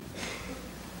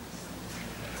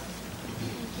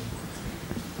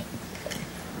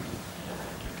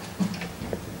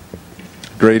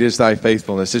Great is thy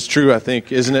faithfulness. It's true, I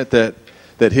think, isn't it,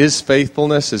 that his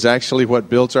faithfulness is actually what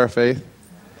builds our faith?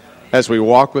 As we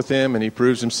walk with him and he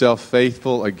proves himself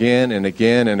faithful again and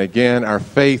again and again, our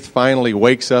faith finally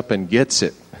wakes up and gets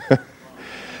it.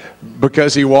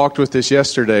 Because he walked with us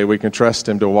yesterday, we can trust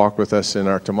him to walk with us in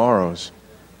our tomorrows.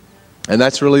 And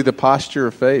that's really the posture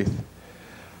of faith.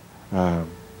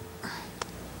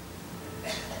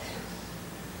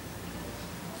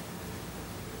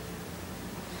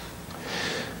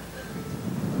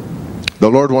 The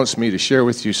Lord wants me to share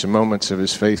with you some moments of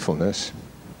his faithfulness.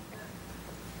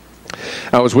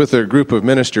 I was with a group of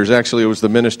ministers. Actually, it was the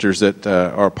ministers that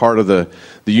are part of the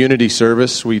Unity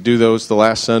service. We do those the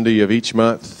last Sunday of each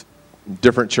month.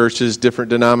 Different churches, different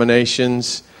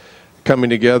denominations, coming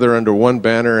together under one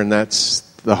banner, and that's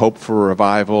the hope for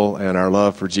revival and our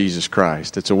love for Jesus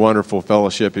Christ. It's a wonderful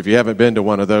fellowship. If you haven't been to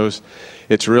one of those,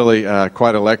 it's really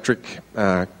quite electric,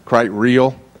 quite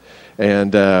real,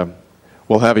 and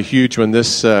we'll have a huge one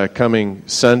this coming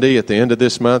Sunday at the end of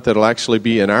this month. It'll actually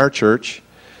be in our church.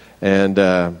 And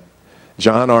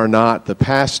John Arnott, the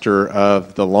pastor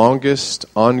of the longest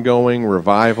ongoing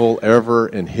revival ever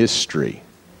in history,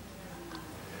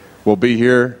 will be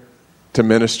here to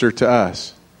minister to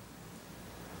us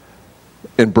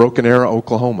in Broken Arrow,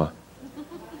 Oklahoma.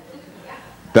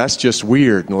 That's just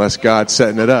weird unless God's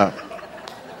setting it up.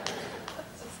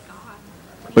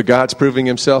 But God's proving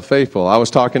himself faithful. I was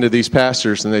talking to these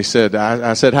pastors, and they said,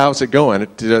 I said, how's it going?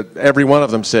 Every one of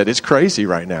them said, it's crazy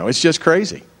right now. It's just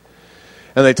crazy.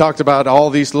 And they talked about all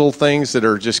these little things that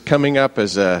are just coming up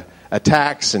as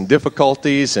attacks and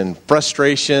difficulties and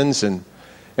frustrations. And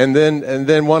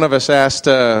then one of us asked,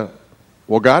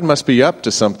 well, God must be up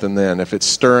to something then if it's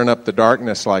stirring up the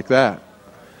darkness like that.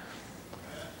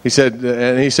 He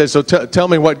said, so tell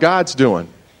me what God's doing.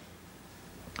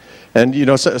 And, you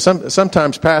know,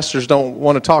 sometimes pastors don't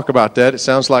want to talk about that. It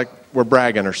sounds like we're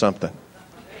bragging or something.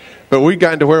 But we've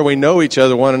gotten to where we know each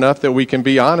other well enough that we can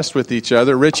be honest with each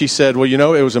other. Richie said, well, you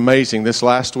know, it was amazing. This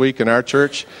last week in our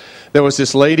church, there was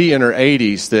this lady in her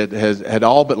 80s that had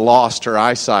all but lost her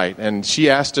eyesight. And she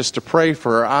asked us to pray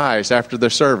for her eyes after the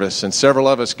service. And several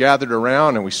of us gathered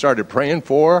around and we started praying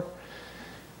for her.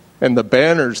 And the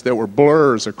banners that were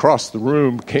blurs across the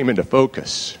room came into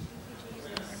focus.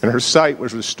 And her sight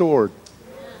was restored.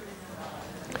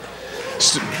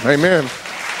 Amen.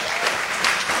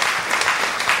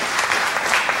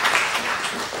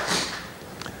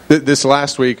 This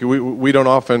last week, we don't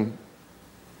often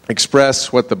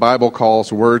express what the Bible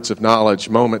calls words of knowledge,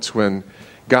 moments when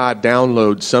God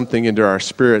downloads something into our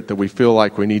spirit that we feel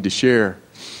like we need to share.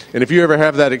 And if you ever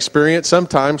have that experience,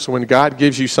 sometimes when God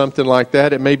gives you something like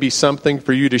that, it may be something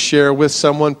for you to share with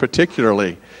someone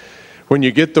particularly. When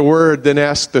you get the word, then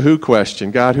ask the who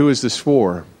question. God, who is this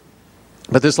for?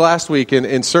 But this last week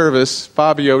in service,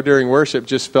 Fabio during worship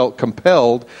just felt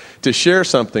compelled to share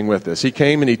something with us. He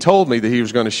came and he told me that he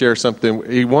was going to share something.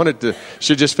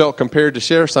 She just felt compelled to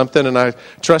share something, and I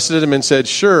trusted him and said,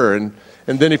 sure. And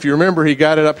then if you remember, he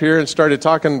got it up here and started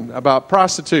talking about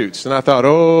prostitutes. And I thought,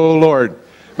 oh, Lord,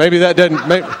 maybe that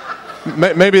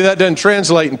doesn't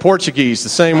translate in Portuguese the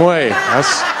same way.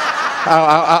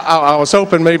 I was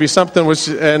hoping maybe something was,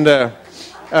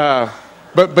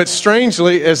 but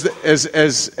strangely,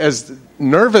 as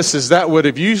nervous as that would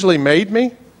have usually made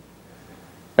me,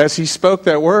 as he spoke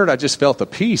that word, I just felt a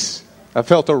peace. I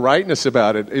felt a rightness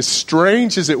about it. As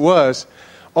strange as it was,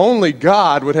 only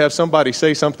God would have somebody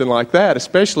say something like that,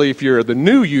 especially if you're the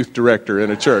new youth director in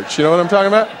a church. You know what I'm talking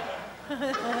about?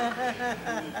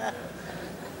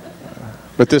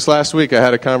 But this last week, I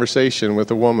had a conversation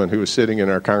with a woman who was sitting in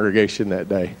our congregation that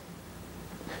day.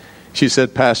 She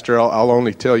said, Pastor, I'll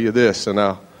only tell you this, and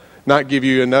I'll not give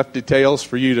you enough details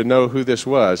for you to know who this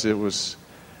was. It was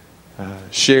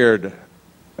shared,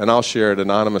 and I'll share it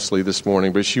anonymously this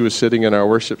morning, but she was sitting in our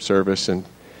worship service, and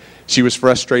she was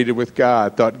frustrated with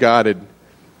God, thought God had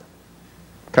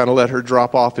kind of let her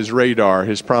drop off his radar.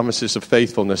 His promises of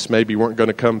faithfulness maybe weren't going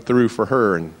to come through for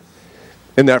her, and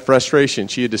in that frustration,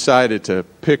 she had decided to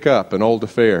pick up an old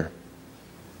affair.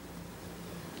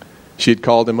 She had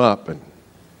called him up, and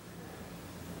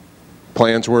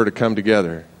plans were to come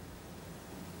together.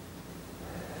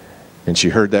 And she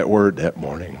heard that word that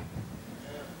morning.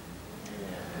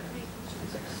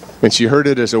 And she heard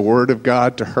it as a word of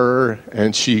God to her,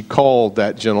 and she called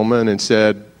that gentleman and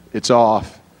said, it's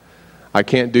off. I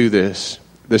can't do this.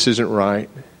 This isn't right.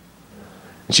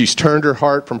 And she's turned her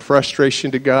heart from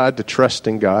frustration to God to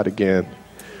trusting God again.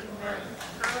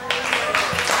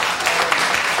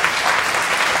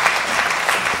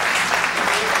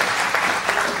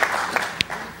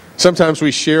 Sometimes we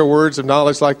share words of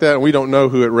knowledge like that and we don't know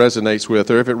who it resonates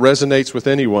with or if it resonates with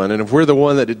anyone. And if we're the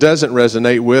one that it doesn't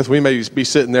resonate with, we may be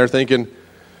sitting there thinking,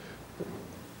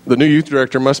 the new youth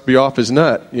director must be off his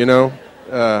nut, you know.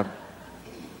 But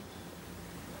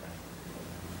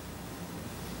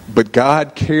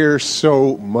God cares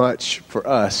so much for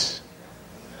us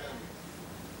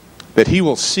that He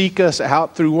will seek us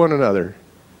out through one another.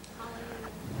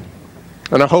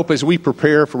 And I hope as we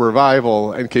prepare for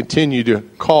revival and continue to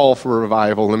call for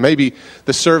revival, and maybe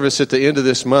the service at the end of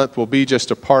this month will be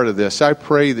just a part of this, I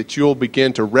pray that you'll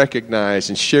begin to recognize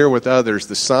and share with others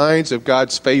the signs of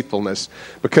God's faithfulness.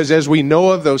 Because as we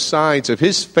know of those signs of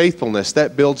His faithfulness,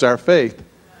 that builds our faith.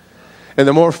 And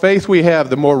the more faith we have,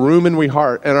 the more room in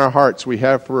our hearts we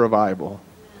have for revival.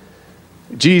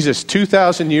 Jesus,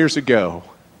 2,000 years ago,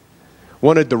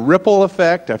 wanted the ripple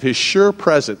effect of His sure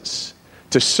presence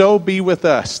to so be with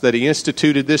us that He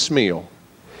instituted this meal.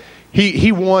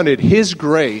 He wanted His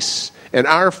grace and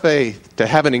our faith to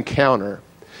have an encounter.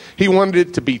 He wanted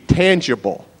it to be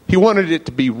tangible. He wanted it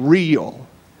to be real.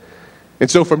 And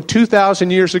so from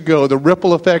 2,000 years ago, the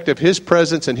ripple effect of His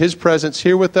presence and His presence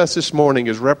here with us this morning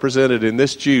is represented in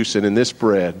this juice and in this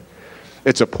bread.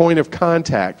 It's a point of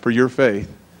contact for your faith.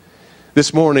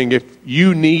 This morning, if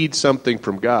you need something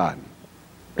from God,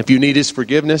 if you need His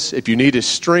forgiveness, if you need His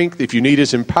strength, if you need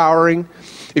His empowering,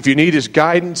 if you need His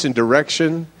guidance and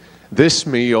direction, this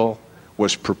meal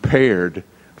was prepared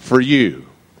for you.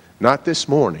 Not this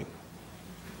morning,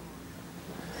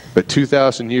 but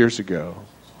 2,000 years ago.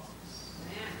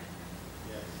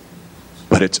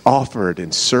 But it's offered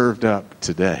and served up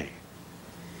today.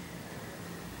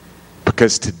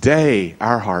 Because today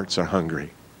our hearts are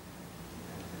hungry.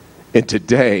 And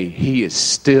today He is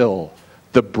still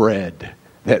the bread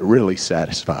that really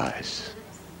satisfies.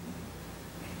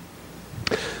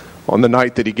 On the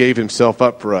night that He gave Himself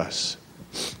up for us,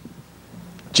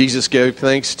 Jesus gave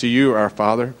thanks to you, our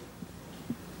Father.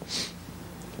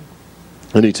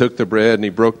 And He took the bread and He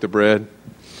broke the bread.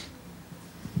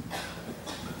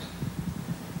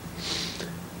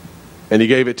 And He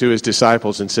gave it to His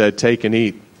disciples and said, "Take and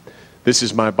eat. This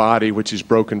is my body which is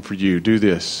broken for you. Do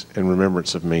this in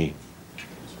remembrance of me."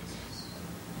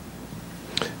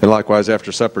 And likewise,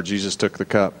 after supper, Jesus took the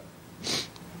cup.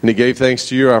 And He gave thanks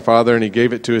to you, our Father, and He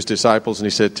gave it to His disciples. And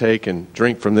He said, "Take and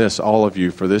drink from this, all of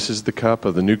you, for this is the cup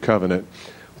of the new covenant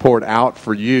poured out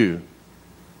for you.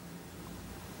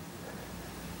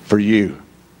 For you.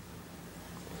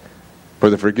 For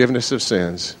the forgiveness of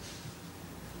sins."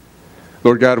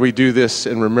 Lord God, we do this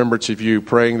in remembrance of you,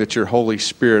 praying that your Holy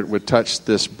Spirit would touch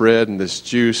this bread and this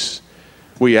juice.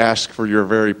 We ask for your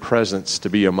very presence to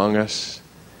be among us.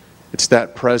 It's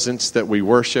that presence that we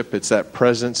worship. It's that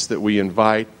presence that we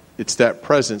invite. It's that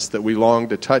presence that we long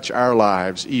to touch our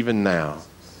lives even now.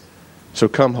 So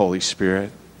come, Holy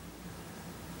Spirit.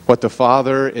 What the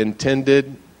Father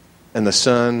intended and the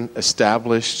Son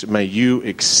established, may you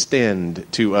extend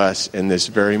to us in this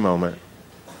very moment.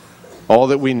 All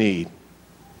that we need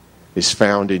is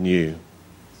found in you.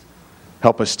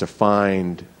 Help us to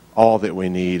find all that we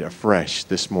need afresh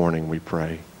this morning, we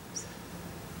pray.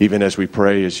 Even as we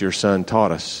pray as your Son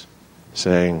taught us,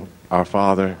 saying, "Our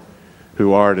Father,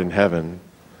 who art in heaven,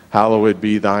 hallowed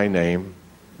be thy name.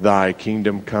 Thy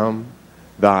kingdom come,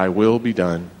 thy will be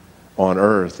done, on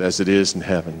earth as it is in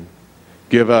heaven.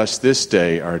 Give us this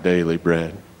day our daily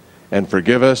bread, and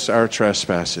forgive us our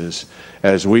trespasses,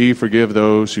 as we forgive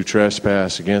those who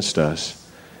trespass against us.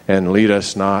 And lead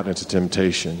us not into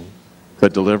temptation,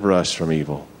 but deliver us from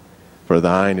evil. For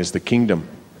thine is the kingdom,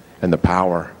 and the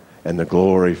power, and the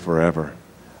glory forever.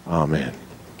 Amen."